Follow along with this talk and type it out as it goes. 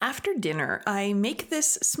After dinner, I make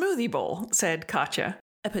this smoothie bowl, said Katya.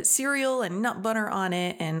 I put cereal and nut butter on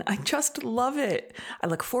it, and I just love it. I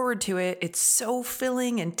look forward to it. It's so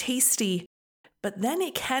filling and tasty. But then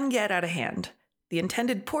it can get out of hand. The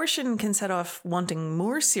intended portion can set off wanting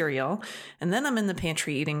more cereal, and then I'm in the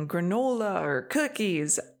pantry eating granola or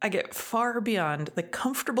cookies. I get far beyond the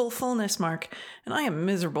comfortable fullness mark, and I am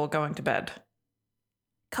miserable going to bed.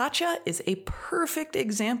 Katya is a perfect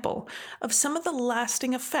example of some of the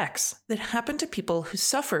lasting effects that happen to people who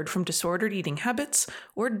suffered from disordered eating habits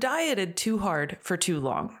or dieted too hard for too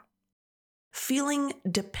long. Feeling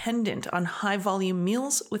dependent on high-volume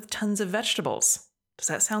meals with tons of vegetables. Does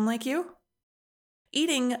that sound like you?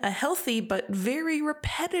 Eating a healthy but very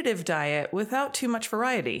repetitive diet without too much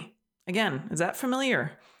variety. Again, is that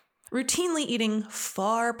familiar? Routinely eating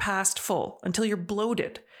far past full until you're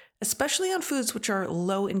bloated, especially on foods which are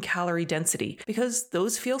low in calorie density, because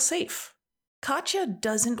those feel safe. Katya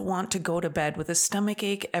doesn't want to go to bed with a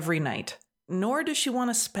stomachache every night, nor does she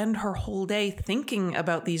want to spend her whole day thinking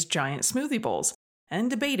about these giant smoothie bowls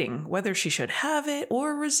and debating whether she should have it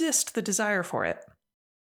or resist the desire for it.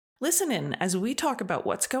 Listen in as we talk about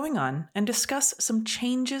what's going on and discuss some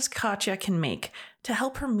changes Katya can make to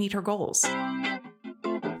help her meet her goals.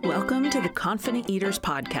 Welcome to the Confident Eaters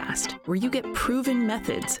podcast, where you get proven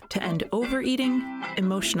methods to end overeating,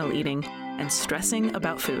 emotional eating, and stressing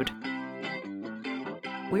about food.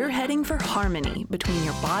 We're heading for harmony between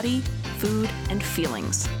your body, food, and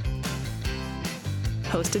feelings.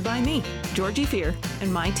 Hosted by me, Georgie Fear,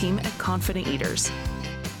 and my team at Confident Eaters.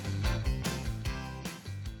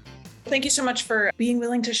 Thank you so much for being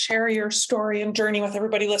willing to share your story and journey with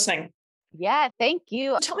everybody listening. Yeah, thank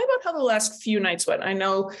you. Tell me about how the last few nights went. I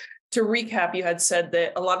know, to recap, you had said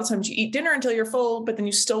that a lot of times you eat dinner until you're full, but then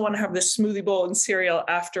you still want to have this smoothie bowl and cereal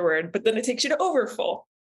afterward, but then it takes you to overfull.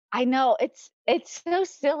 I know it's so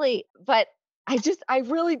silly, but I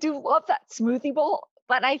really do love that smoothie bowl.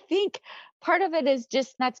 But I think part of it is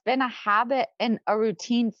just that's been a habit and a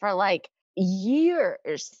routine for like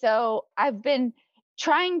years. So I've been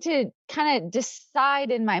trying to kind of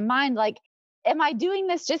decide in my mind, like, am I doing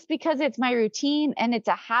this just because it's my routine and it's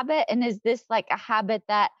a habit? And is this like a habit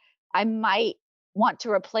that I might want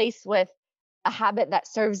to replace with a habit that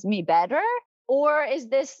serves me better? Or is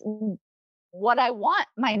this what I want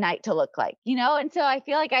my night to look like, And so I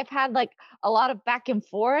feel like I've had like a lot of back and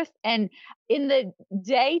forth. And in the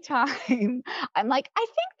daytime, I'm like, I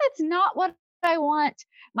think that's not what I want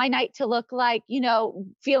my night to look like,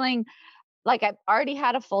 feeling like I've already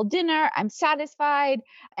had a full dinner, I'm satisfied.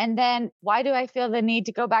 And then why do I feel the need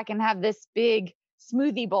to go back and have this big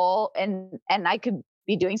smoothie bowl? And I could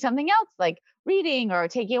be doing something else like reading or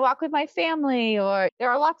taking a walk with my family, or there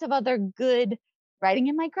are lots of other good writing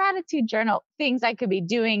in my gratitude journal, things I could be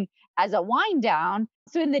doing as a wind down.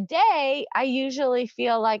 So in the day, I usually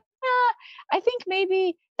feel like, I think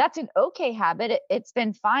maybe that's an okay habit. It's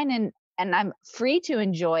been fine and I'm free to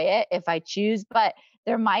enjoy it if I choose, but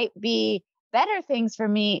there might be better things for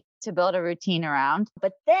me to build a routine around.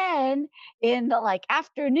 But then in the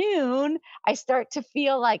afternoon, I start to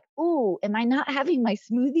feel like, ooh, am I not having my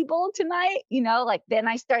smoothie bowl tonight? Then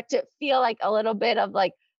I start to feel like a little bit of well,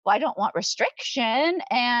 I don't want restriction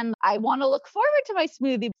and I want to look forward to my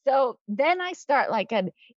smoothie. So then I start like an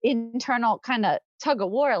internal kind of tug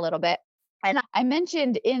of war a little bit. And I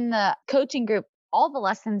mentioned in the coaching group, all the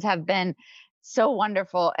lessons have been so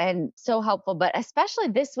wonderful and so helpful, but especially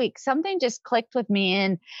this week, something just clicked with me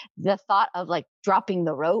in the thought of dropping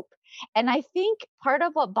the rope. And I think part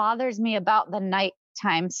of what bothers me about the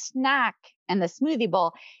nighttime snack and the smoothie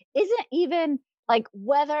bowl isn't even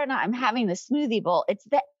whether or not I'm having the smoothie bowl. It's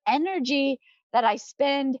the energy that I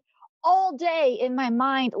spend all day in my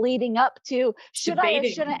mind leading up to, should I or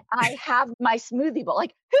shouldn't I have my smoothie bowl?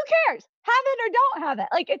 Who cares? Have it or don't have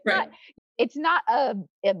it. It's not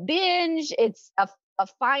a binge. It's a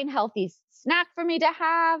fine, healthy snack for me to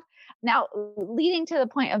have. Now, leading to the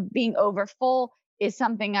point of being over full is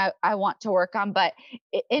something I want to work on. But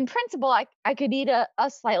in principle, I could eat a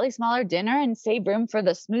slightly smaller dinner and save room for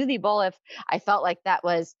the smoothie bowl if I felt like that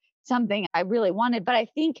was something I really wanted. But I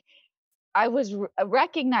think I was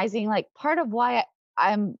recognizing part of why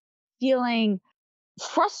I'm feeling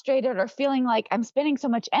frustrated or feeling like I'm spending so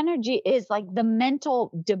much energy is the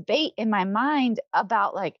mental debate in my mind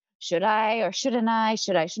about should I or shouldn't I,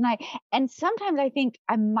 shouldn't I? And sometimes I think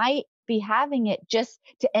I might be having it just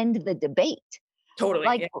to end the debate.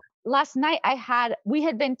 Totally. Last night we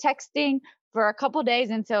had been texting for a couple of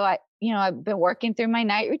days. And so I've been working through my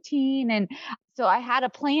night routine. And so I had a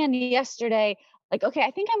plan yesterday like, okay,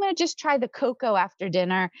 I think I'm going to just try the cocoa after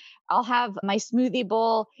dinner. I'll have my smoothie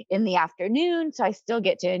bowl in the afternoon. So I still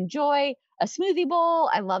get to enjoy a smoothie bowl.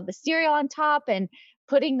 I love the cereal on top, and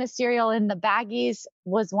putting the cereal in the baggies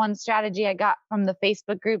was one strategy I got from the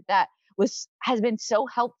Facebook group that has been so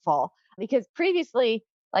helpful, because previously,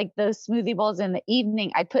 like those smoothie bowls in the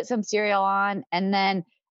evening, I'd put some cereal on and then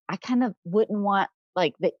I kind of wouldn't want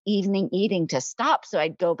like the evening eating to stop. So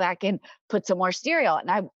I'd go back and put some more cereal. And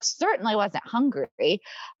I certainly wasn't hungry.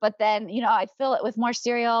 But then, I'd fill it with more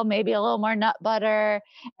cereal, maybe a little more nut butter.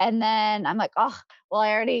 And then I'm like, oh, well,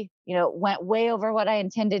 I already, went way over what I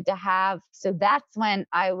intended to have. So that's when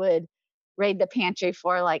I would raid the pantry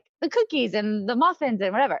for like the cookies and the muffins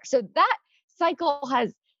and whatever. So that cycle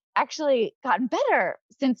has actually gotten better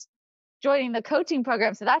since joining the coaching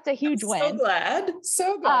program. So that's a huge win. So glad.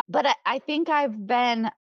 So glad. But I think I've been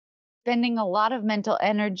spending a lot of mental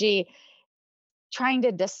energy trying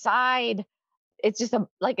to decide. It's just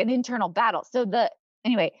like an internal battle. So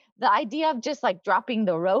anyway, the idea of just like dropping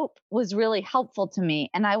the rope was really helpful to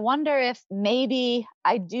me. And I wonder if maybe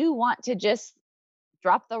I do want to just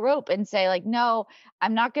drop the rope and say like, no,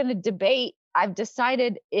 I'm not going to debate. I've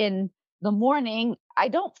decided in the morning, I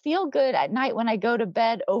don't feel good at night when I go to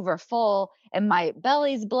bed over full and my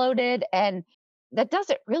belly's bloated, and that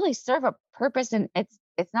doesn't really serve a purpose, and it's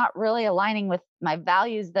not really aligning with my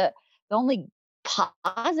values. The only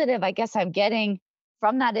positive I guess I'm getting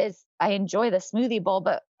from that is I enjoy the smoothie bowl,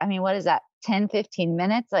 but I mean, what is that? 10-15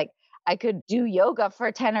 minutes? Like I could do yoga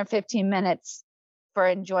for 10 or 15 minutes for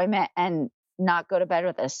enjoyment and not go to bed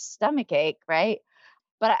with a stomach ache, right?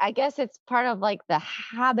 But I guess it's part of like the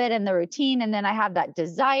habit and the routine. And then I have that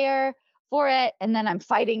desire for it. And then I'm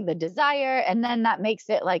fighting the desire. And then that makes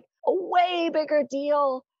it like a way bigger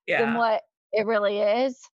deal than what it really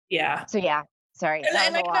is. Yeah. So yeah, sorry.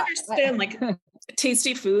 And I can understand like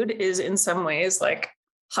tasty food is in some ways like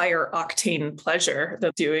higher octane pleasure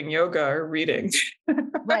than doing yoga or reading.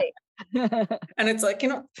 Right. And it's like,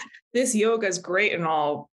 this yoga is great and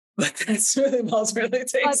all, but that smoothie bowl is really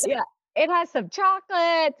tasty. Yeah. It has some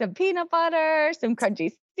chocolate, some peanut butter, some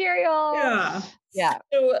crunchy cereal. Yeah. Yeah.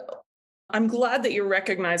 So I'm glad that you're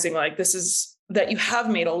recognizing like that you have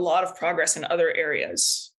made a lot of progress in other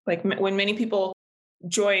areas. Like when many people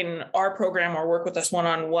join our program or work with us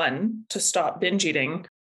one-on-one to stop binge eating,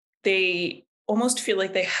 they almost feel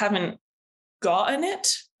like they haven't gotten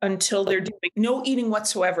it until they're doing no eating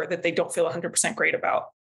whatsoever that they don't feel 100% great about.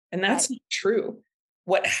 And that's not true.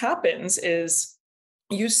 What happens is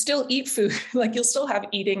you still eat food, like you'll still have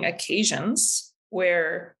eating occasions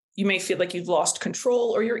where you may feel like you've lost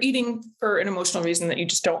control or you're eating for an emotional reason that you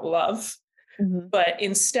just don't love. Mm-hmm. But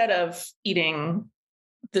instead of eating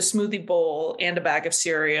the smoothie bowl and a bag of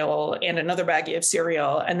cereal and another baggie of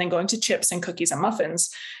cereal and then going to chips and cookies and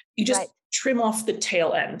muffins, you just trim off the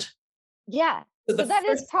tail end. Yeah. So that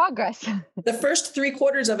is progress. The first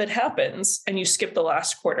 3/4 of it happens and you skip the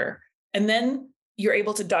last quarter. And then you're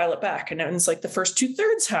able to dial it back. And then it's like the first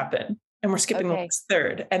 2/3 happen and we're skipping the last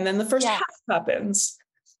third. And then the first half happens.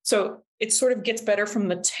 So it sort of gets better from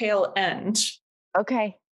the tail end.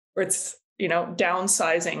 Okay. Where it's,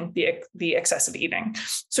 downsizing the excessive eating.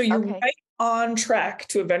 So you're right on track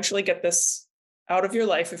to eventually get this out of your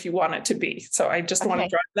life if you want it to be. So I just want to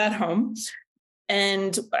drive that home.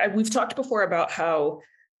 And we've talked before about how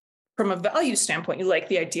from a value standpoint, you like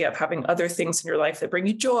the idea of having other things in your life that bring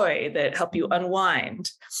you joy, that help you unwind.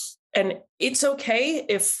 And it's okay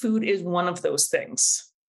if food is one of those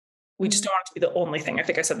things. We just don't want it to be the only thing. I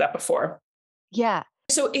think I said that before. Yeah.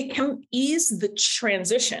 So it can ease the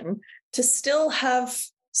transition to still have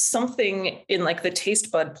something in like the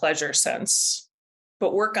taste bud pleasure sense,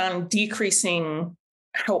 but work on decreasing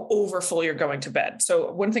how overfull you're going to bed.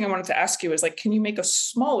 So one thing I wanted to ask you is like, can you make a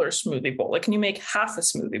smaller smoothie bowl? Like, can you make half a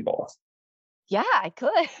smoothie bowl? Yeah, I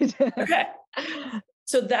could. Okay.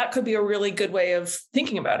 So that could be a really good way of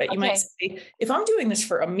thinking about it. You might say, if I'm doing this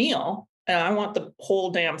for a meal and I want the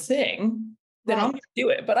whole damn thing, then I'm going to do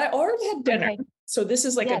it. But I already had dinner. Okay. So this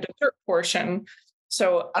is like a dessert portion.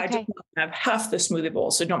 So I just want to have half the smoothie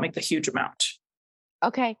bowl. So don't make the huge amount.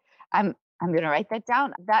 Okay. I'm going to write that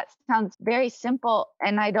down. That sounds very simple.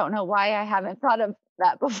 And I don't know why I haven't thought of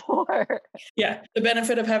that before. Yeah. The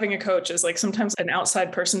benefit of having a coach is like sometimes an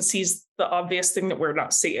outside person sees the obvious thing that we're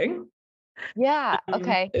not seeing. Yeah.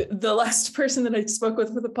 Okay. The last person that I spoke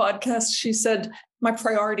with for the podcast, she said, my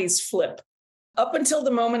priorities flip. Up until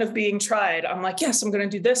the moment of being tried, I'm like, yes, I'm going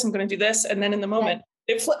to do this. I'm going to do this. And then in the moment,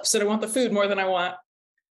 it flips and I want the food more than I want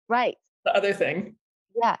the other thing.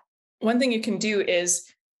 Yeah. One thing you can do is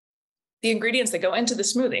the ingredients that go into the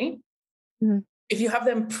smoothie, if you have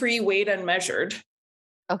them pre-weighed and measured,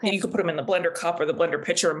 Okay. You could put them in the blender cup or the blender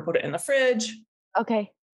pitcher and put it in the fridge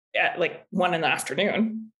Okay. at like 1 in the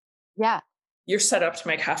afternoon. Yeah. You're set up to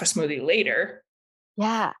make half a smoothie later.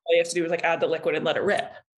 Yeah. All you have to do is like add the liquid and let it rip.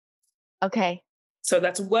 Okay. So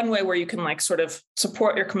that's one way where you can like sort of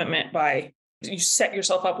support your commitment by you set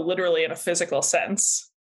yourself up literally in a physical sense.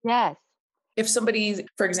 Yes. If somebody,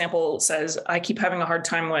 for example, says, I keep having a hard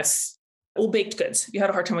time with, well, baked goods, you had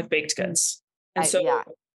a hard time with baked Mm. goods. And so Yeah.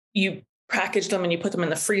 you package them and you put them in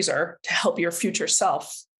the freezer to help your future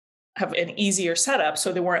self have an easier setup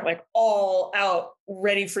so they weren't like all out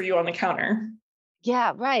ready for you on the counter.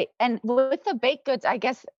 Yeah, right. And with the baked goods, I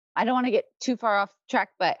guess I don't want to get too far off track,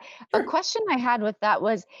 but a Sure. question I had with that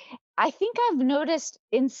was I think I've noticed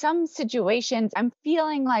in some situations, I'm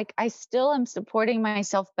feeling like I still am supporting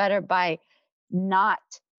myself better by not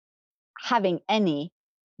having any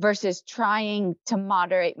versus trying to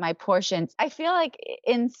moderate my portions. I feel like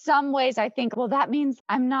in some ways, I think, well, that means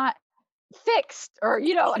I'm not fixed or,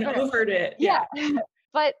 And over it. yeah. Yeah.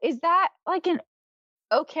 But is that like an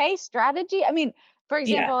okay strategy? I mean, for Yeah.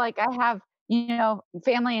 example, like I have,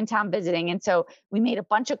 family in town visiting. And so we made a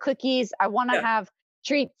bunch of cookies. I want to Yeah. have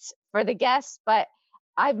treats for the guests, but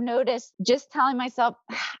I've noticed just telling myself,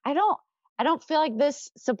 I don't feel like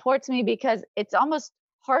this supports me because it's almost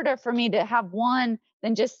harder for me to have one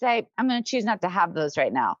than just say, I'm going to choose not to have those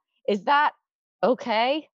right now. Is that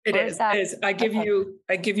okay? It Or is is. that It is. okay?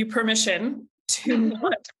 I give you permission to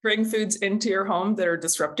not bring foods into your home that are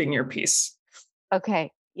disrupting your peace.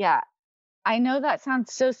 Okay. Yeah. I know that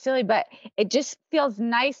sounds so silly, but it just feels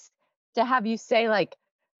nice to have you say like,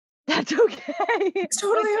 "That's okay," It's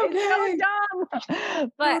which totally is so okay.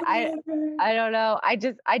 dumb. But Totally I okay. I don't know. I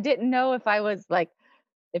didn't know if I was like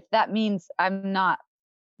if that means I'm not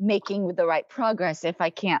making the right progress if I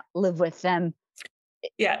can't live with them.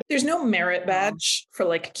 Yeah, there's no merit Oh, badge for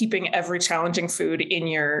like keeping every challenging food in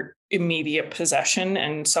your immediate possession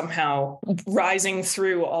and somehow rising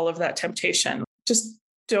through all of that temptation. Just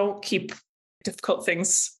don't keep difficult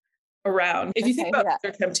things around. If you think okay, about yeah.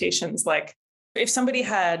 other temptations, like if somebody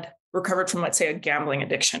had recovered from, let's say, a gambling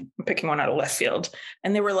addiction, I'm picking one out of left field,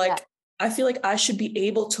 and they were Yeah. like, I feel like I should be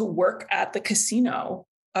able to work at the casino.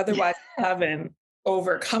 Otherwise, I haven't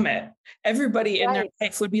overcome it. Everybody in their Right.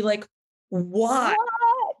 life would be like, why?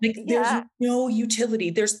 What? Like there's Yeah. no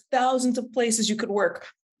utility. There's thousands of places you could work.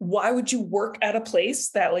 Why would you work at a place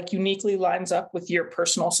that like uniquely lines up with your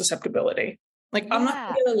personal susceptibility? Like I'm not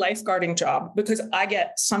Yeah. going to get a lifeguarding job because I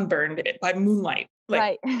get sunburned by moonlight. Like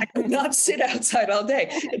Right. I could not sit outside all day.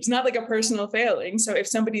 It's not like a personal failing. So if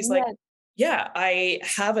somebody's like, Yes. yeah, I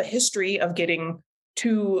have a history of getting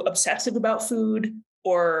too obsessive about food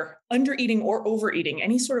or under eating or overeating,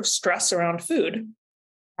 any sort of stress around food,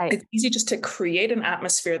 Right. it's easy just to create an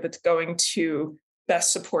atmosphere that's going to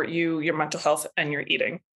best support you, your mental health, and your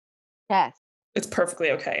eating. Yes. It's perfectly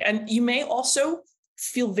okay. And you may also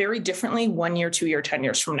feel very differently 1 year, 2 year, 10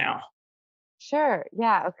 years from now. Sure.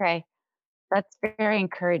 Yeah. Okay. That's very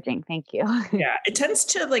encouraging. Thank you. Yeah, it tends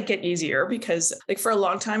to like get easier because like for a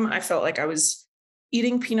long time, I felt like I was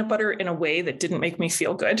eating peanut butter in a way that didn't make me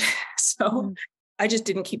feel good. So Mm. I just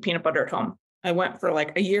didn't keep peanut butter at home. I went for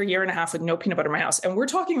like a year, year and a half with no peanut butter in my house. And we're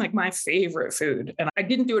talking like my favorite food. And I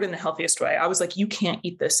didn't do it in the healthiest way. I was like, you can't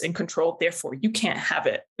eat this in control. Therefore, you can't have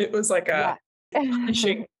it. It was like a Yeah.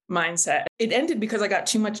 punishing mindset. It ended because I got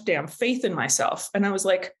too much damn faith in myself. And I was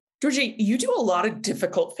like, Georgie, you do a lot of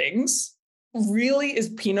difficult things. Really, is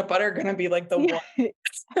peanut butter going to be like the Yeah.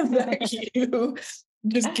 one that you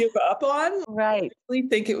just give up on? I Right. really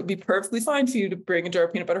think it would be perfectly fine for you to bring a jar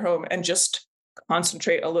of peanut butter home and just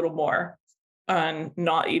concentrate a little more on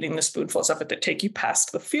not eating the spoonful of stuff that take you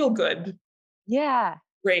past the feel good Yeah.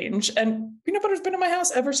 range. And peanut butter's been in my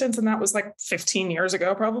house ever since. And that was like 15 years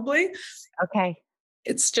ago, probably. Okay.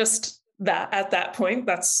 It's just that at that point,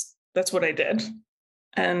 that's what I did.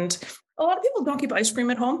 And a lot of people don't keep ice cream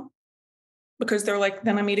at home because they're like,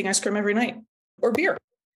 then I'm eating ice cream every night or beer.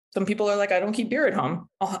 Some people are like, I don't keep beer at home.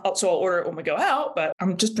 So I'll order it when we go out, but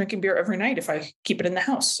I'm just drinking beer every night if I keep it in the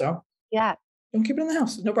house. So Yeah. don't keep it in the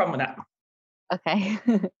house. No problem with Okay.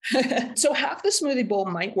 that. So half the smoothie bowl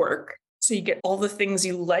might work. So you get all the things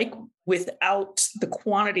you like without the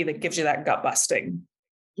quantity that gives you that gut busting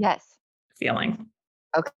Yes. feeling.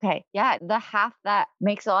 Okay. Yeah. The half that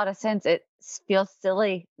makes a lot of sense. It feels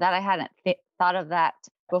silly that I hadn't thought of that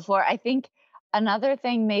before. I think another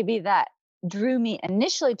thing maybe that drew me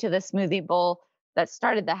initially to the smoothie bowl that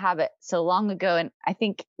started the habit so long ago, and I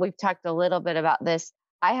think we've talked a little bit about this.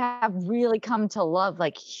 I have really come to love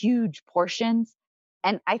like huge portions.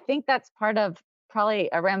 And I think that's part of probably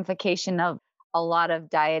a ramification of a lot of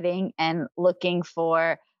dieting and looking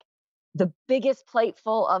for the biggest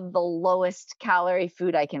plateful of the lowest calorie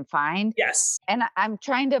food I can find. Yes. And I'm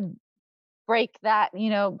trying to break that,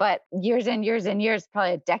 but years and years and years,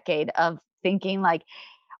 probably a decade of thinking like,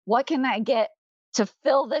 what can I get to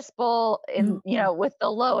fill this bowl in, Mhm. with the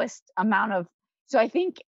lowest amount of. So I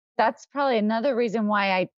think that's probably another reason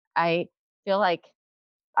why I feel like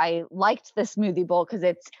I liked the smoothie bowl, because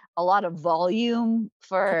it's a lot of volume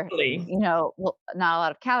for, Totally. well, not a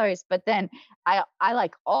lot of calories, but then I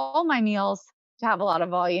like all my meals to have a lot of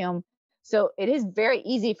volume. So it is very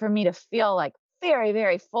easy for me to feel like very,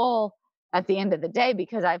 very full at the end of the day,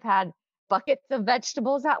 because I've had buckets of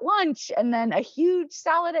vegetables at lunch and then a huge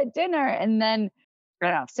salad at dinner. And then, I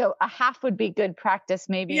don't know. So a half would be good practice,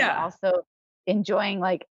 maybe, and Yeah. also enjoying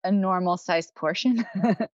like a normal sized portion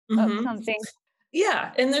of Hmm. something.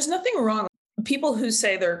 Yeah. And there's nothing wrong. People who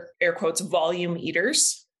say they're air quotes volume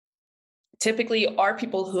eaters typically are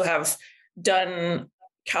people who have done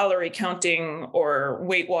calorie counting or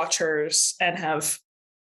Weight Watchers and have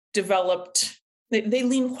developed, they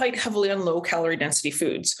lean quite heavily on low calorie density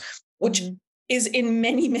foods, which Mhm. is in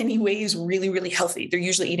many, many ways really, really healthy. They're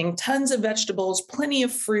usually eating tons of vegetables, plenty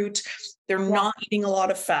of fruit. They're Yeah. not eating a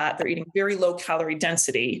lot of fat. They're eating very low calorie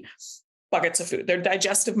density buckets of food. Their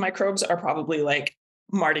digestive microbes are probably like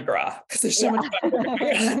Mardi Gras because there's so Yeah. much going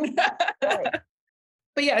Right. on.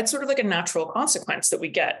 But yeah, it's sort of like a natural consequence that we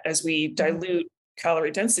get as we Mhm. dilute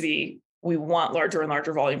calorie density. We want larger and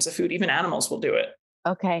larger volumes of food. Even animals will do it.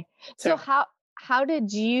 Okay. So So how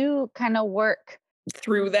did you kind of work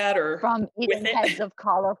through that or from with eating heads it. of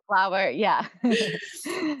cauliflower? Yeah.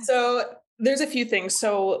 So there's a few things.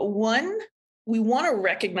 So one, we want to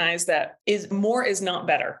recognize that is more is not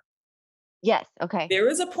better. Yes. Okay. There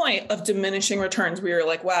is a point of diminishing returns where you're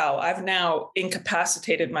like, wow, I've now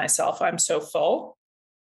incapacitated myself. I'm so full.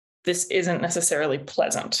 This isn't necessarily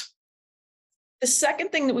pleasant. The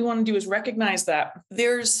second thing that we want to do is recognize that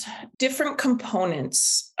there's different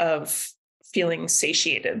components of feeling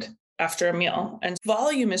satiated after a meal. And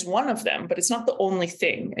volume is one of them, but it's not the only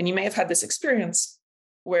thing. And you may have had this experience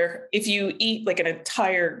where if you eat like an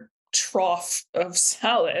entire trough of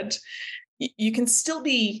salad, you can still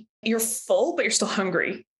be, you're full, but you're still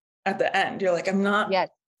hungry at the end. You're like, I'm not Yes.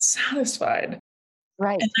 satisfied.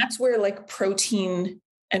 Right. And that's where like protein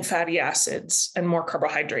and fatty acids and more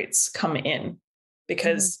carbohydrates come in Mhm.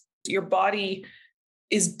 because your body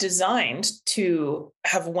is designed to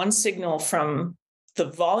have one signal from the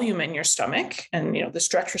volume in your stomach and the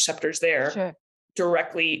stretch receptors there Sure.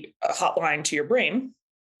 directly a hotline to your brain.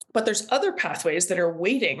 But there's other pathways that are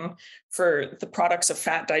waiting for the products of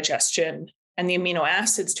fat digestion and the amino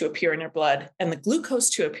acids to appear in your blood and the glucose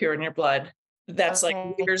to appear in your blood. That's like,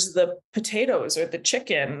 Okay. where's the potatoes or the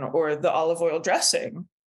chicken or the olive oil dressing?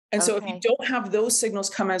 And so if you Okay. don't have those signals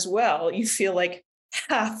come as well, you feel like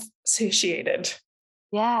half satiated.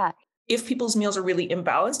 Yeah. If people's meals are really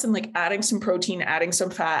imbalanced and like adding some protein, adding some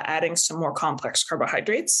fat, adding some more complex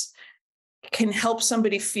carbohydrates can help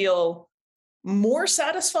somebody feel more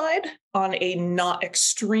satisfied on a not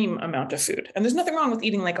extreme amount of food. And there's nothing wrong with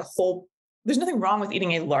eating like there's nothing wrong with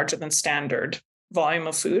eating a larger than standard volume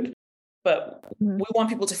of food. But Mhm. we want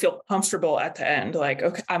people to feel comfortable at the end, like,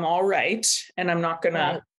 okay, I'm all right. And Right. I'm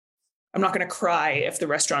not gonna cry if the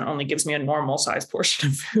restaurant only gives me a normal size portion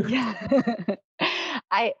of food. Yeah.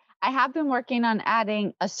 I I have been working on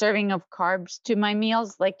adding a serving of carbs to my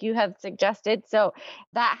meals like you have suggested. So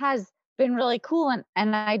that has been really cool,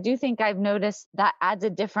 and I do think I've noticed that adds a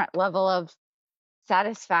different level of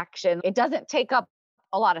satisfaction. It doesn't take up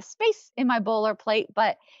a lot of space in my bowl or plate,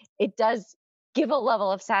 but it does give a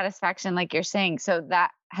level of satisfaction like you're saying. So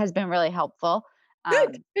that has been really helpful.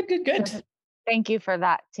 Good, Um good, good, good. so thank you for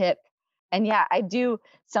that tip. And yeah, I do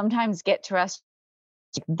sometimes get to rest.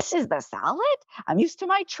 This is the salad? I'm used to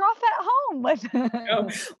my trough at home with. Oh,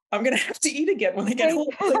 I'm gonna have to eat again when I get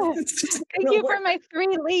Thank home. Like this isn't thank gonna you for work. my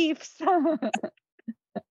 3 leaves.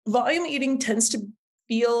 Volume eating tends to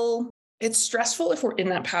feel it's stressful if we're in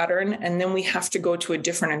that pattern and then we have to go to a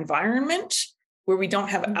different environment where we don't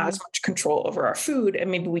have as Mhm. much control over our food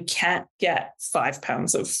and maybe we can't get 5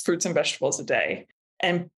 pounds of fruits and vegetables a day.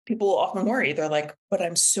 And people often worry, they're like, but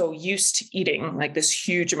I'm so used to eating like this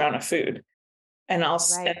huge amount of food. And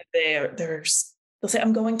Right. they'll say,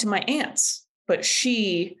 I'm going to my aunt's, but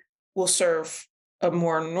she will serve a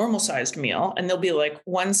more normal sized meal. And they'll be like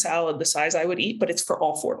one salad the size I would eat, but it's for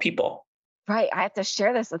all four people. Right, I have to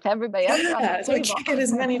share this with everybody else around the Yeah. So I table. can't get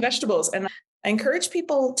as many vegetables. And I encourage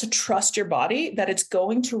people to trust your body that it's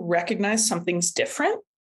going to recognize something's different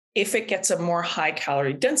if it gets a more high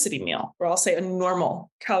calorie density meal, or I'll say a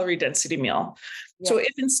normal calorie density meal. So Yes.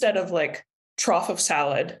 if instead of like trough of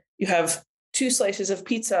salad, you have 2 slices of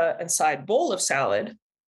pizza and side bowl of salad,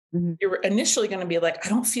 Mhm. you're initially going to be like, I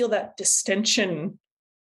don't feel that distension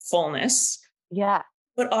fullness. Yeah.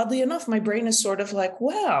 But oddly enough, my brain is sort of like,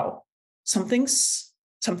 wow, something's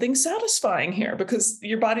satisfying here, because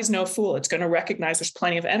your body's no fool. It's going to recognize there's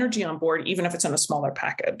plenty of energy on board, even if it's in a smaller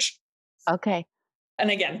package. Okay.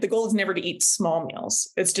 And again, the goal is never to eat small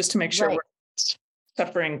meals. It's just to make sure Right. we're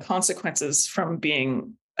suffering consequences from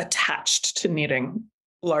being attached to needing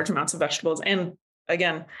large amounts of vegetables. And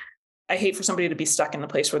again, I hate for somebody to be stuck in the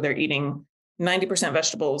place where they're eating 90%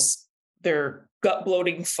 vegetables, they're gut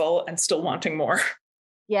bloating full and still wanting more.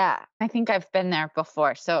 Yeah. I think I've been there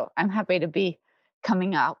before. So I'm happy to be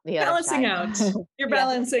coming out the other Balancing side. out. You're Yeah.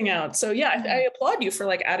 balancing out. So yeah, I applaud you for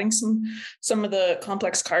like adding some of the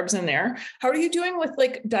complex carbs in there. How are you doing with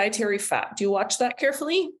like dietary fat? Do you watch that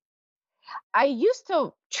carefully? I used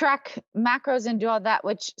to track macros and do all that,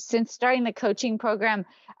 which since starting the coaching program,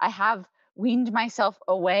 I have weaned myself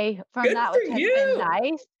away from Good that, for which has been you.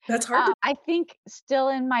 nice. That's hard to. I think still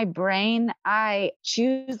in my brain, I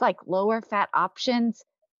choose like lower fat options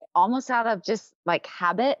almost out of just like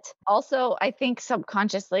habit. Also, I think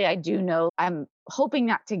subconsciously, I do know I'm hoping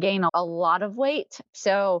not to gain a lot of weight.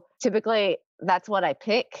 So typically, that's what I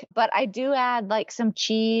pick. But I do add like some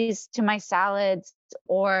cheese to my salads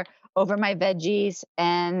or over my veggies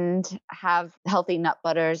and have healthy nut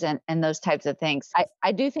butters and those types of things.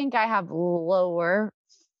 I do think I have lower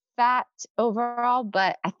fat overall,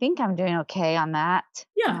 but I think I'm doing okay on that.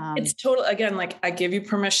 Yeah, it's total. Again, like I give you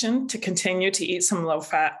permission to continue to eat some low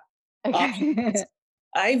fat options. Okay.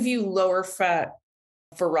 I view lower fat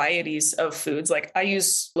varieties of foods. Like I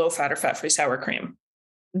use low fat or fat free sour cream.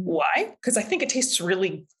 Mhm. Why? Because I think it tastes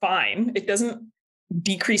really fine. It doesn't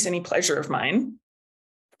decrease any pleasure of mine.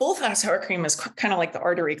 Full fat sour cream is kind of like the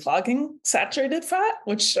artery clogging saturated fat,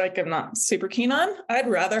 which like I'm not super keen on. I'd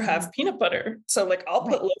rather have peanut butter. So like I'll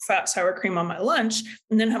Right. put low fat sour cream on my lunch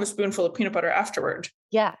and then have a spoonful of peanut butter afterward.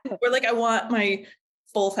 Yeah. Or like I want my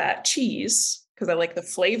full fat cheese because I like the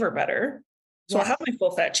flavor better. So I'll Yes. have my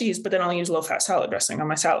full fat cheese, but then I'll use low fat salad dressing on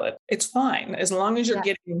my salad. It's fine. As long as you're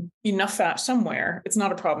Yeah. getting enough fat somewhere, it's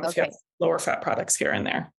not a problem if you have Okay. lower fat products here and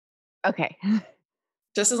there. Okay.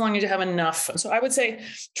 Just as long as you have enough. So I would say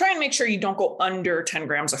try and make sure you don't go under 10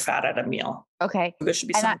 grams of fat at a meal. Okay. There should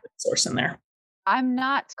be And some good source in there. I'm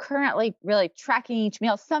not currently really tracking each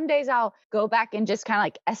meal. Some days I'll go back and just kind of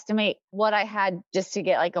like estimate what I had just to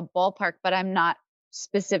get like a ballpark, but I'm not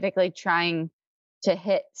specifically trying to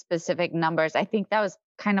hit specific numbers. I think that was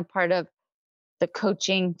kind of part of the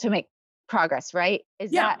coaching to make progress, right?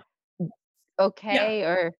 Is Yeah. that okay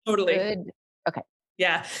or Totally. good? Okay.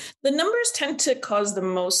 Yeah. The numbers tend to cause the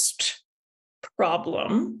most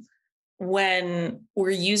problem when we're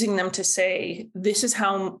using them to say, this is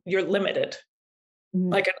how you're limited.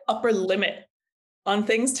 Mhm. Like an upper limit on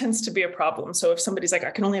things tends to be a problem. So if somebody's like,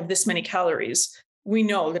 I can only have this many calories, we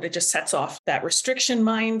know that it just sets off that restriction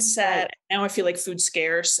mindset. Right. Now I feel like food's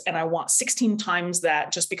scarce and I want 16 times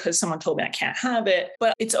that just because someone told me I can't have it.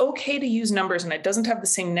 But it's okay to use numbers and it doesn't have the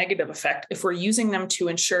same negative effect if we're using them to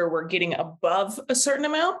ensure we're getting above a certain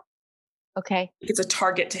amount. Okay. It's a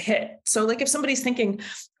target to hit. So like if somebody's thinking,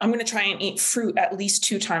 I'm going to try and eat fruit at least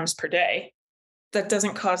 2 times per day, that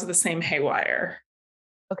doesn't cause the same haywire.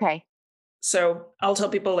 Okay. So I'll tell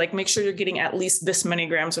people like, make sure you're getting at least this many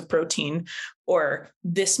grams of protein or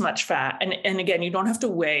this much fat. And again, you don't have to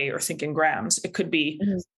weigh or think in grams. It could be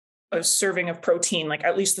Mhm. a serving of protein, like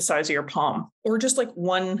at least the size of your palm, or just like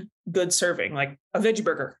one good serving, like a veggie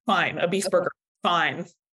burger, fine. A beef Okay. burger, fine.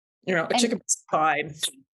 A And chicken, fine.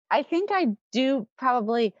 I think I do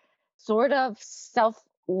probably sort of self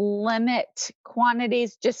limit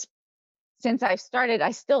quantities just since I've started. I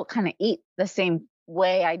still kind of eat the same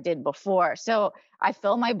way I did before. So I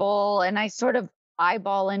fill my bowl and I sort of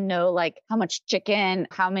eyeball and know like how much chicken,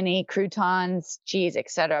 how many croutons, cheese,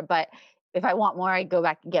 etc. But if I want more, I go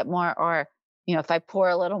back and get more. Or, if I pour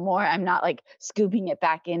a little more, I'm not like scooping it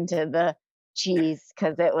back into the cheese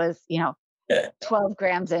because it was, 12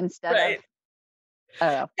 grams instead of, Right. I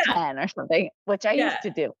don't know, Yeah. 10 or something, which I Yeah. used to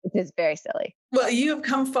do, which is very silly. Well, you have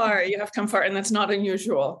come far. You have come far. And that's not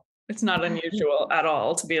unusual. It's not unusual at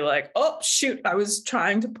all to be like, oh, shoot, I was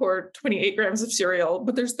trying to pour 28 grams of cereal,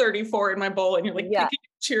 but there's 34 in my bowl. And you're like Yeah. picking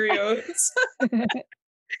Cheerios.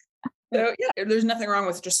 So yeah, there's nothing wrong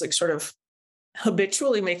with just like sort of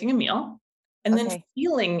habitually making a meal and then Okay.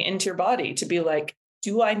 feeling into your body to be like,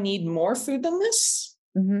 do I need more food than this?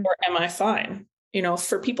 Mhm. Or am I fine?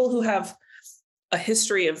 For people who have a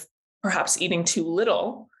history of perhaps eating too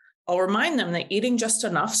little, I'll remind them that eating just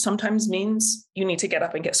enough sometimes means you need to get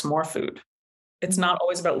up and get some more food. It's not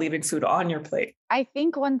always about leaving food on your plate. I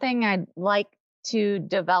think one thing I'd like to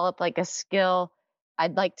develop, like a skill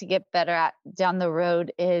I'd like to get better at down the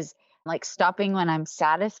road, is like stopping when I'm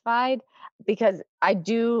satisfied, because I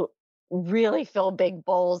do really fill big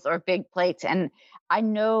bowls or big plates. And I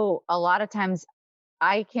know a lot of times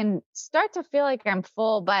I can start to feel like I'm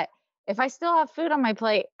full, but if I still have food on my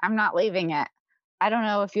plate, I'm not leaving it. I don't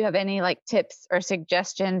know if you have any like tips or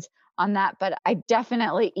suggestions on that, but I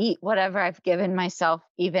definitely eat whatever I've given myself,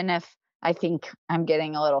 even if I think I'm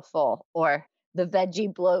getting a little full or the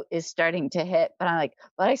veggie bloat is starting to hit. But I'm like,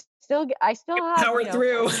 but I still have, Power you know,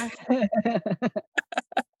 through. 4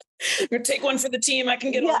 I'm gonna take one for the team. I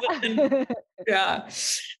can get all of it in. Yeah. Yeah.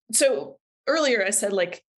 So earlier I said,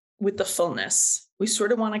 like, with the fullness, we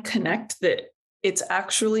sort of want to connect that it's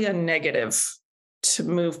actually a negative to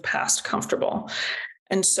move past comfortable.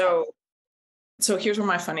 And so here's where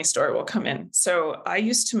my funny story will come in. So I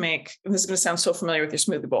used to make, and this is going to sound so familiar with your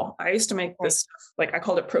smoothie bowl. I used to make Right. this stuff, like I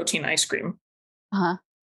called it protein ice cream, Uh-huh.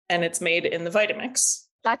 and it's made in the Vitamix.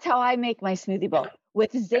 That's how I make my smoothie bowl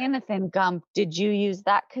with xanthan gum. Did you use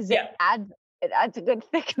that? Because Yeah. it adds a good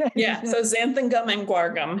thickness. Yeah. So xanthan gum and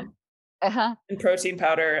guar gum Uh-huh. and protein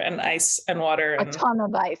powder and ice and water. A And ton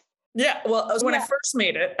of ice. yeah, well, when I Yeah. first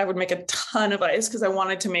made it, I would make a ton of ice because I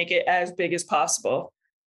wanted to make it as big as possible.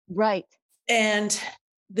 Right. And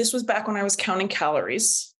this was back when I was counting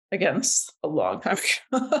calories. Again, this is a long time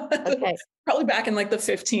ago. Okay. Probably back in like the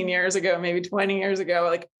 15 years ago, maybe 20 years ago,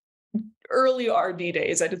 like early RD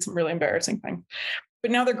days. I did some really embarrassing things,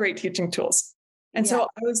 but now they're great teaching tools. And Yeah. so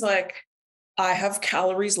I was like, I have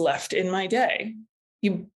calories left in my day.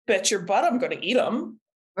 You bet your butt I'm going to eat them.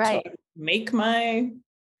 Right. So I make my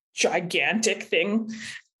gigantic thing,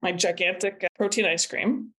 my gigantic protein ice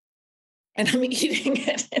cream. And I'm eating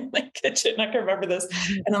it in the kitchen. I can remember this.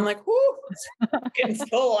 And I'm like, whoo, getting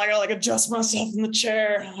full. I gotta like adjust myself in the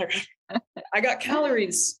chair. I'm like, I got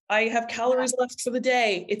calories. I have calories left for the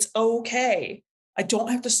day. It's okay. I don't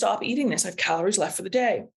have to stop eating this. I have calories left for the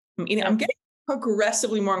day. I'm getting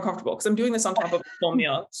progressively more uncomfortable because I'm doing this on top of a full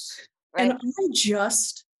meal. Right. And I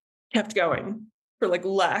just kept going for like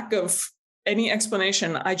lack of any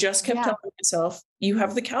explanation. I just kept telling myself, you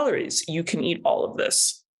have the calories. You can eat all of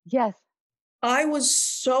this. Yes. I was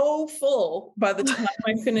so full by the time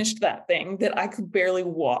I finished that thing that I could barely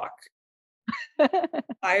walk.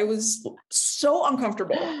 I was so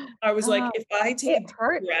uncomfortable. I was like, if I take a deep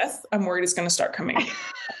breath, I'm worried it's going to start coming.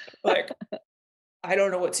 Like, I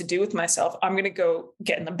don't know what to do with myself. I'm going to go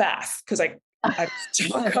get in the bath because I'm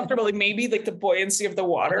so uncomfortable. Like maybe like the buoyancy of the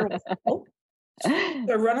water will help. So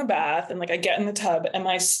I run a bath and like I get in the tub and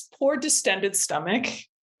my poor distended stomach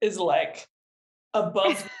is like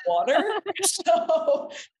above the water. So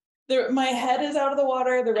my head is out of the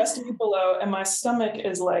water, the rest of me below, and my stomach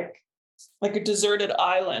is like a deserted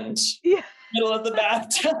island, middle of the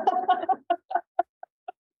bathtub.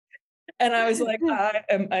 And I was like, I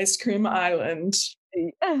am ice cream island.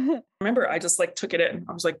 Remember, I just like took it in.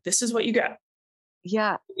 I was like, this is what you get.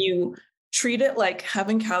 Yeah. You treat it like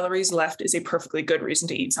having calories left is a perfectly good reason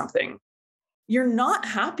to eat something. You're not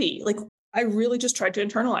happy. Like, I really just tried to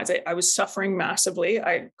internalize it. I was suffering massively.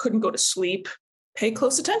 I couldn't go to sleep. Pay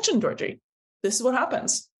close attention, Georgie. This is what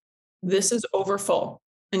happens. This is overfull.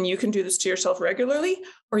 And you can do this to yourself regularly,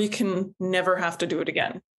 or you can never have to do it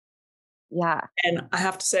again. Yeah. And I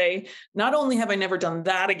have to say, not only have I never done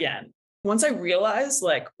that again, once I realized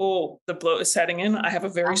like, oh, the bloat is setting in, I have a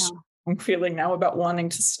very strong feeling now about wanting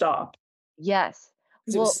to stop. Yes.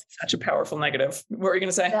 Because it was such a powerful negative. What were you going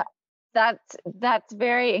to say? That's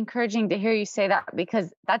very encouraging to hear you say that,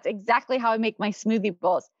 because that's exactly how I make my smoothie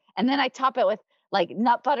bowls. And then I top it with like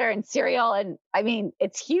nut butter and cereal. And I mean,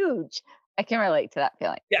 it's huge. I can relate to that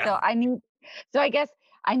feeling. Yeah. So I guess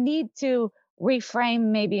I need to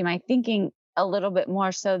reframe maybe my thinking a little bit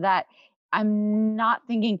more so that I'm not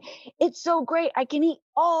thinking it's so great, I can eat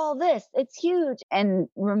all this, it's huge, and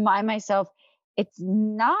remind myself it's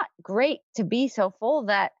not great to be so full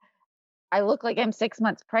that I look like I'm 6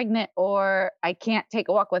 months pregnant, or I can't take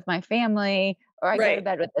a walk with my family, or I go to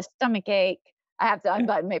bed with a stomach ache. I have to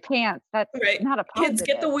unbutton my pants. That's not a positive. Kids,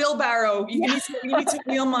 get the wheelbarrow. You need to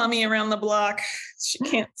wheel mommy around the block. She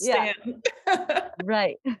can't stand.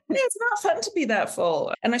 Right. It's not fun to be that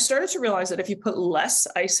full. And I started to realize that if you put less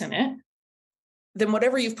ice in it, then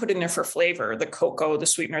whatever you've put in there for flavor, the cocoa, the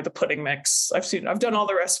sweetener, the pudding mix, I've done all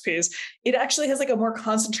the recipes. It actually has like a more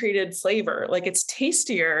concentrated flavor. Like it's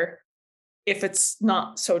tastier if it's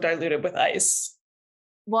not so diluted with ice.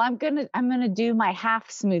 Well, I'm gonna do my half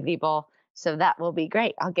smoothie bowl, so that will be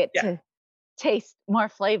great. I'll get to taste, more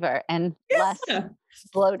flavor, and less Yeah.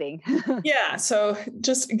 bloating. Yeah. So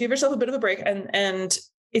just give yourself a bit of a break, and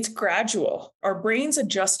it's gradual. Our brains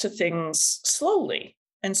adjust to things slowly.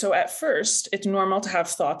 And so at first, it's normal to have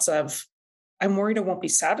thoughts of, I'm worried I won't be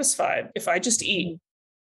satisfied if I just eat Mhm.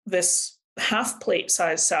 this half plate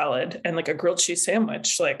size salad and like a grilled cheese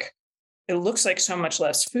sandwich. Like it looks like so much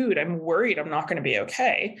less food. I'm worried I'm not going to be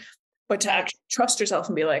okay. But to Right. actually trust yourself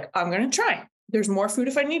and be like, I'm going to try. There's more food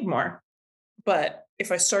if I need more. But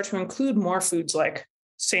if I start to include more foods like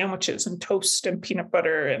sandwiches and toast and peanut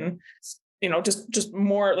butter and just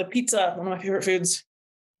more like pizza, one of my favorite foods,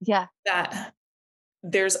 Yeah. that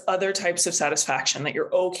there's other types of satisfaction that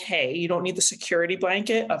you're okay. You don't need the security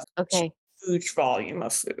blanket of Okay. huge volume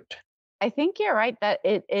of food. I think you're right that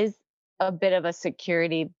it is a bit of a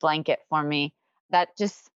security blanket for me. That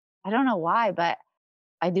just, I don't know why, but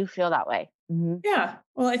I do feel that way. Yeah.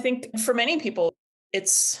 Well, I think for many people,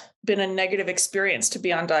 it's been a negative experience to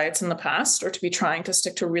be on diets in the past or to be trying to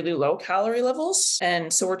stick to really low calorie levels.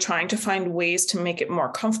 And so we're trying to find ways to make it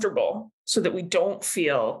more comfortable so that we don't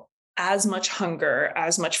feel as much hunger,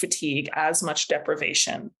 as much fatigue, as much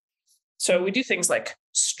deprivation. So we Mhm. do things like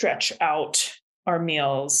stretch out our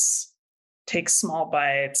meals, take small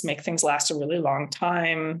bites, make things last a really long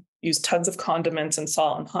time, use tons of condiments and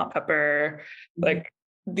salt and hot pepper. Mhm. Like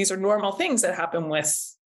these are normal things that happen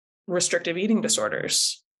with restrictive eating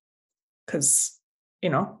disorders because,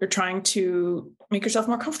 you're trying to make yourself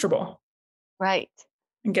more comfortable Right.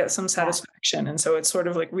 and get some Yeah. satisfaction. And so it's sort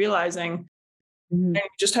of like realizing, Mhm. and you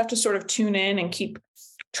just have to sort of tune in and keep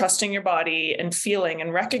trusting your body and feeling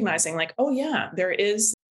and recognizing like, oh yeah, there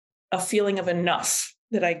is a feeling of enough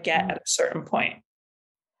that I get Mhm. at a certain point.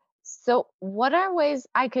 So, what are ways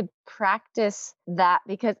I could practice that?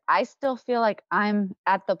 Because I still feel like I'm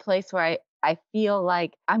at the place where I feel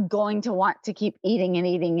like I'm going to want to keep eating and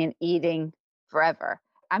eating and eating forever.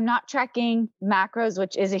 I'm not tracking macros,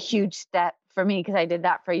 which is a huge step for me because I did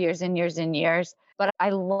that for years and years and years. But I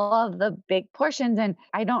love the big portions, and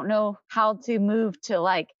I don't know how to move to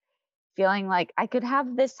like feeling like I could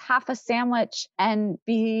have this half a sandwich and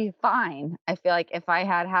be fine. I feel like if I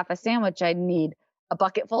had half a sandwich, I'd need a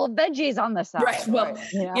bucket full of veggies on the Right. side Well,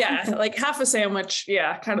 or, yeah, like half a sandwich,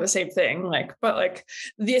 yeah, kind of the same thing. Like, but like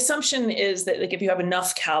the assumption is that like if you have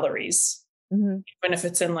enough calories, Mhm. even if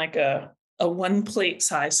it's in like a one plate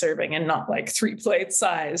size serving and not like three plate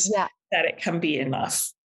size, Yeah, that it can be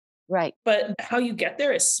enough. right. But how you get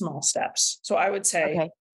there is small steps. So I would say Okay.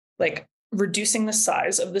 like reducing the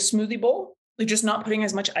size of the smoothie bowl, like just not putting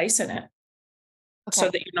as much ice in it so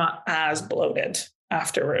Okay. that you're not as bloated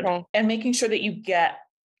afterward, Okay. and making sure that you get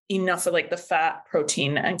enough of like the fat,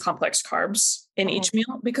 protein, and complex carbs in Okay. each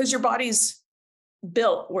meal because your body's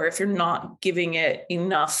built where if you're not giving it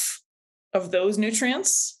enough of those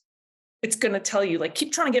nutrients, it's going to tell you like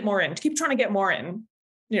keep trying to get more in, keep trying to get more in,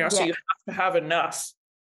 so you Yes. have to have enough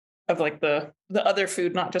of like the other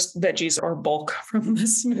food, not just veggies or bulk from the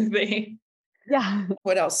smoothie. Yeah.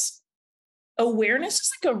 What else? Awareness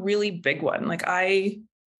is like a really big one. Like I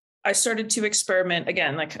started to experiment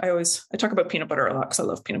again. Like I talk about peanut butter a lot because I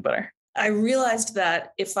love peanut butter. I realized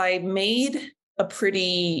that if I made a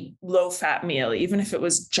pretty low fat meal, even if it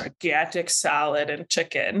was gigantic salad and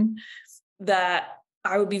chicken, that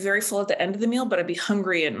I would be very full at the end of the meal, but I'd be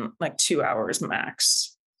hungry in like 2 hours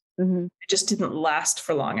max. Mhm. It just didn't last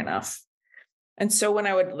for long enough. And so when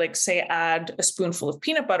I would like say add a spoonful of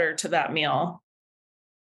peanut butter to that meal,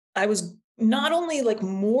 I was not only like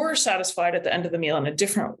more satisfied at the end of the meal in a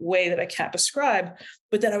different way that I can't describe,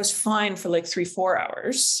 but that I was fine for like 3, 4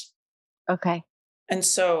 hours. Okay. And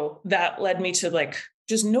so that led me to like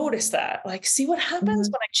just notice that, like, see what happens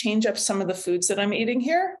Mhm. when I change up some of the foods that I'm eating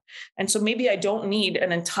here. And so maybe I don't need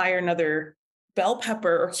an entire another bell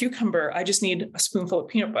pepper or cucumber. I just need a spoonful of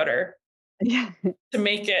peanut butter Yeah. to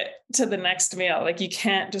make it to the next meal. Like you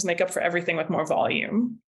can't just make up for everything with more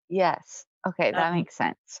volume. Yes. Okay, that Um, makes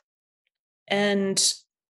sense. and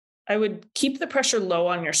I would keep the pressure low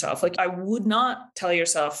on yourself. Like I would not tell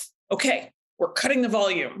yourself, okay, we're cutting the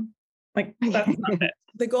volume. Like that's not it.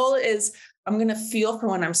 The goal is I'm going to feel for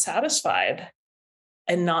when I'm satisfied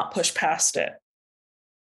and not push past it.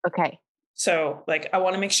 Okay. So like I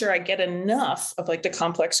want to make sure I get enough of like the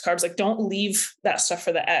complex carbs. Like don't leave that stuff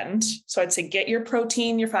for the end. So I'd say get your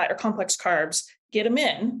protein, your fat, your complex carbs, get them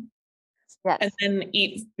in, and Yes. then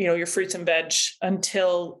eat, your fruits and veg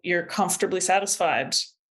until you're comfortably satisfied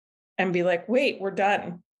and be like, wait, we're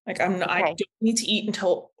done. Like I Okay. don't need to eat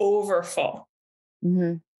until over full.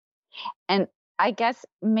 Mhm. And I guess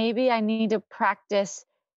maybe I need to practice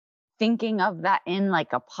thinking of that in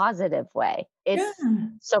like a positive way. Yeah.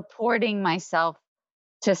 It's supporting myself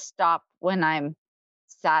to stop when I'm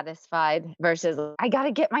satisfied versus I got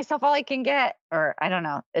to get myself all I can get. Or I don't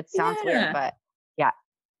know. It sounds weird, Yeah. but yeah.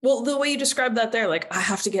 Well, the way you described that there, like, I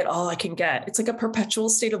have to get all I can get. It's like a perpetual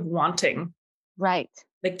state of wanting. Right.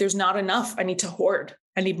 Like, there's not enough. I need to hoard.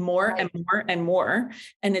 I need more Right. and more and more.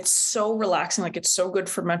 And it's so relaxing. Like, it's so good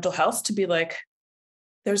for mental health to be like,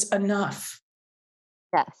 there's enough.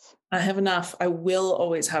 Yes. I have enough. I will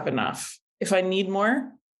always have enough. If I need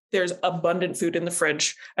more, there's abundant food in the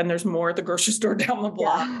fridge and there's more at the grocery store down the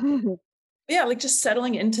block. Yeah. Yeah, like just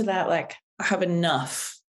settling into that, like, I have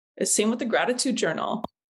enough. It's same with the gratitude journal.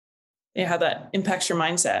 Yeah, how that impacts your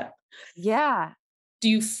mindset. Yeah. Do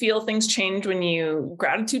you feel things change when you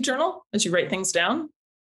gratitude journal as you write things down?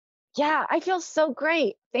 Yeah, I feel so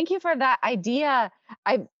great. Thank you for that idea.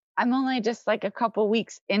 I'm only just like a couple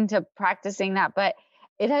weeks into practicing that, but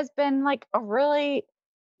it has been like a really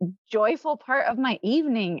joyful part of my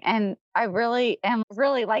evening and I really am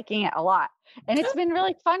really liking it a lot. And it's been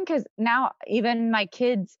really fun cuz now even my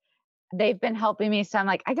kids they've been helping me so I'm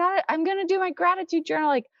like I'm going to do my gratitude journal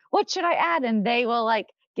like what should I add and they will like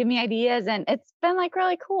give me ideas and it's been like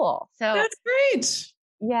really cool. So, That's great.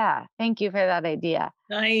 yeah, thank you for that idea.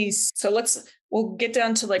 Nice. So we'll get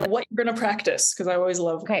down to like what you're going to practice because I always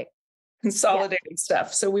love Okay. Yeah. consolidating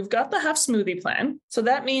stuff. So we've got the half smoothie plan. So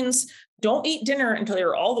that means don't eat dinner until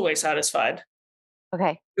you're all the way satisfied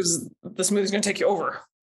Okay. because the smoothie is going to take you over.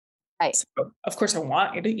 Right. So of course, I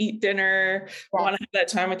want you to eat dinner, Yeah. want to have that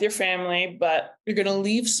time with your family, but you're going to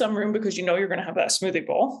leave some room because you know you're going to have that smoothie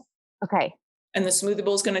bowl. Okay. And the smoothie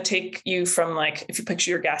bowl is going to take you from like, if you picture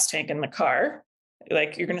your gas tank in the car,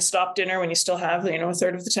 like you're going to stop dinner when you still have, a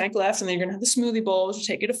third of the tank left. And then you're going to have the smoothie bowl, which will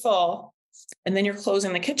take you to full. And then you're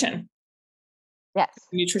closing the kitchen. Yes.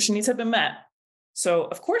 Nutrition needs have been met. So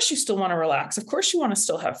of course you still want to relax. Of course you want to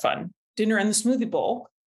still have fun. Dinner and the smoothie bowl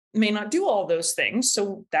may not do all those things.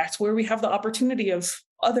 So that's where we have the opportunity of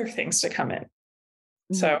other things to come in.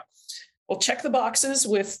 Mm-hmm. So we'll check the boxes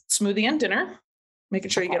with smoothie and dinner, making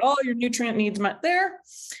sure you get all your nutrient needs met there.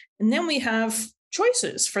 And then we have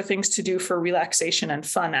choices for things to do for relaxation and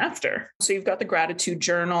fun after. So you've got the gratitude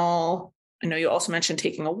journal. I know you also mentioned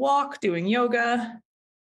taking a walk, doing yoga.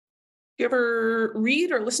 Do you ever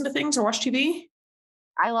read or listen to things or watch TV?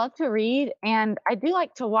 I love to read and I do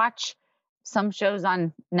like to watch some shows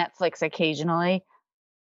on Netflix occasionally.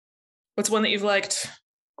 What's one that you've liked?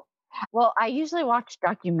 Well, I usually watch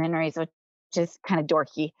documentaries, which is kind of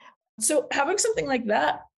dorky. So having something like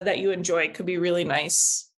that you enjoy could be really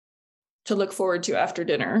nice to look forward to after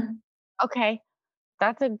dinner. Okay,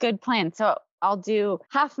 that's a good plan. So I'll do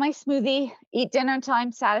half my smoothie, eat dinner until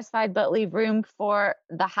I'm satisfied, but leave room for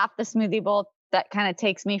the half the smoothie bowl that kind of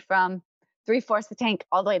takes me from 3/4 the tank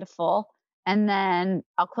all the way to full. And then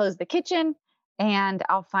I'll close the kitchen and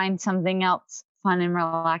I'll find something else fun and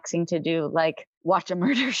relaxing to do, like watch a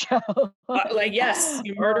murder show. Yes,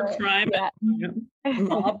 murder, crime, yeah. and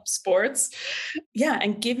mob sports. Yeah,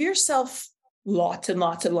 and give yourself lots and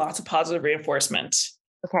lots and lots of positive reinforcement.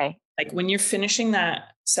 Okay. Like when you're finishing that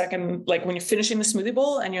second, like when you're finishing the smoothie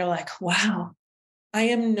bowl and you're like, wow, I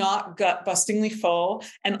am not gut bustingly full.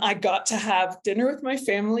 And I got to have dinner with my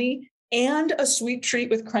family and a sweet treat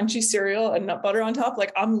with crunchy cereal and nut butter on top.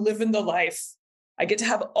 Like I'm living the life. I get to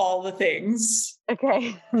have all the things.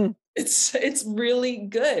 Okay. It's really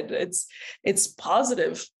good. It's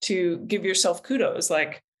positive to give yourself kudos.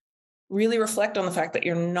 Like really reflect on the fact that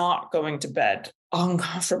you're not going to bed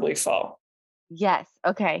uncomfortably full. Yes.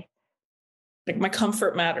 Okay. Like my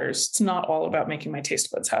comfort matters. It's not all about making my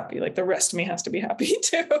taste buds happy. Like the rest of me has to be happy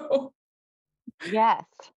too. Yes.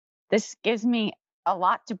 This gives me a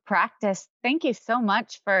lot to practice. Thank you so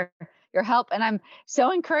much for your help. And I'm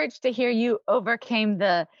so encouraged to hear you overcame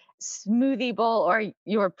the smoothie bowl or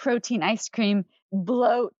your protein ice cream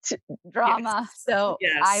bloat drama. Yes. So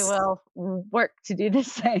Yes. I will work to do the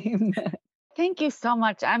same. Thank you so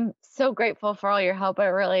much. I'm so grateful for all your help. I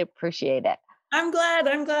really appreciate it. I'm glad.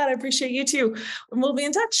 I appreciate you too. And we'll be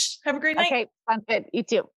in touch. Have a great night. Okay. Sounds good. You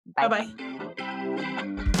too. Bye.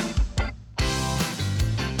 Bye-bye.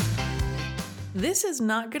 This is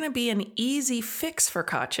not going to be an easy fix for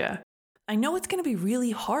Katya. I know it's going to be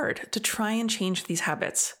really hard to try and change these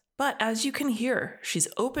habits, but as you can hear, she's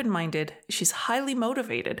open-minded, she's highly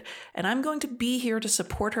motivated, and I'm going to be here to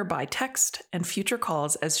support her by text and future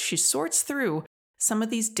calls as she sorts through some of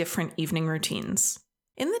these different evening routines.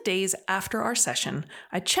 In the days after our session,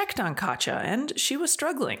 I checked on Katya and she was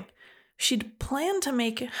struggling. She'd planned to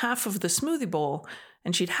make half of the smoothie bowl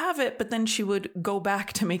and she'd have it, but then she would go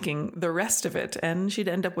back to making the rest of it and she'd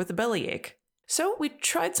end up with a bellyache. So we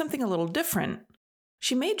tried something a little different.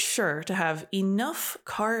 She made sure to have enough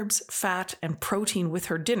carbs, fat, and protein with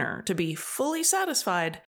her dinner to be fully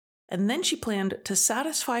satisfied, and then she planned to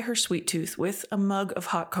satisfy her sweet tooth with a mug of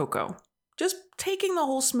hot cocoa, just taking the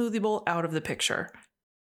whole smoothie bowl out of the picture.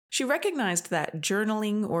 She recognized that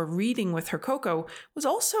journaling or reading with her cocoa was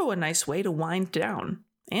also a nice way to wind down,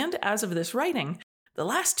 and as of this writing, the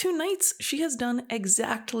last 2 nights she has done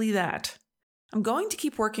exactly that. I'm going to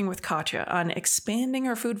keep working with Katya on expanding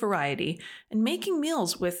her food variety and making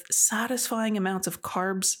meals with satisfying amounts of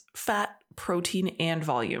carbs, fat, protein, and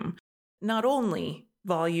volume. Not only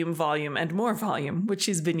volume, and more volume, which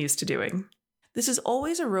she's been used to doing. This is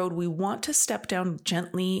always a road we want to step down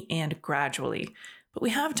gently and gradually, but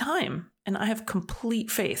we have time, and I have complete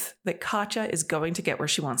faith that Katya is going to get where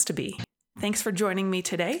she wants to be. Thanks for joining me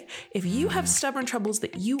today. If you have stubborn troubles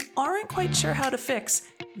that you aren't quite sure how to fix,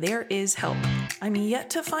 there is help. I'm yet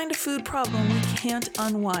to find a food problem we can't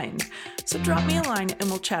unwind. So drop me a line and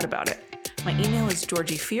we'll chat about it. My email is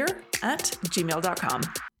georgiefear@gmail.com.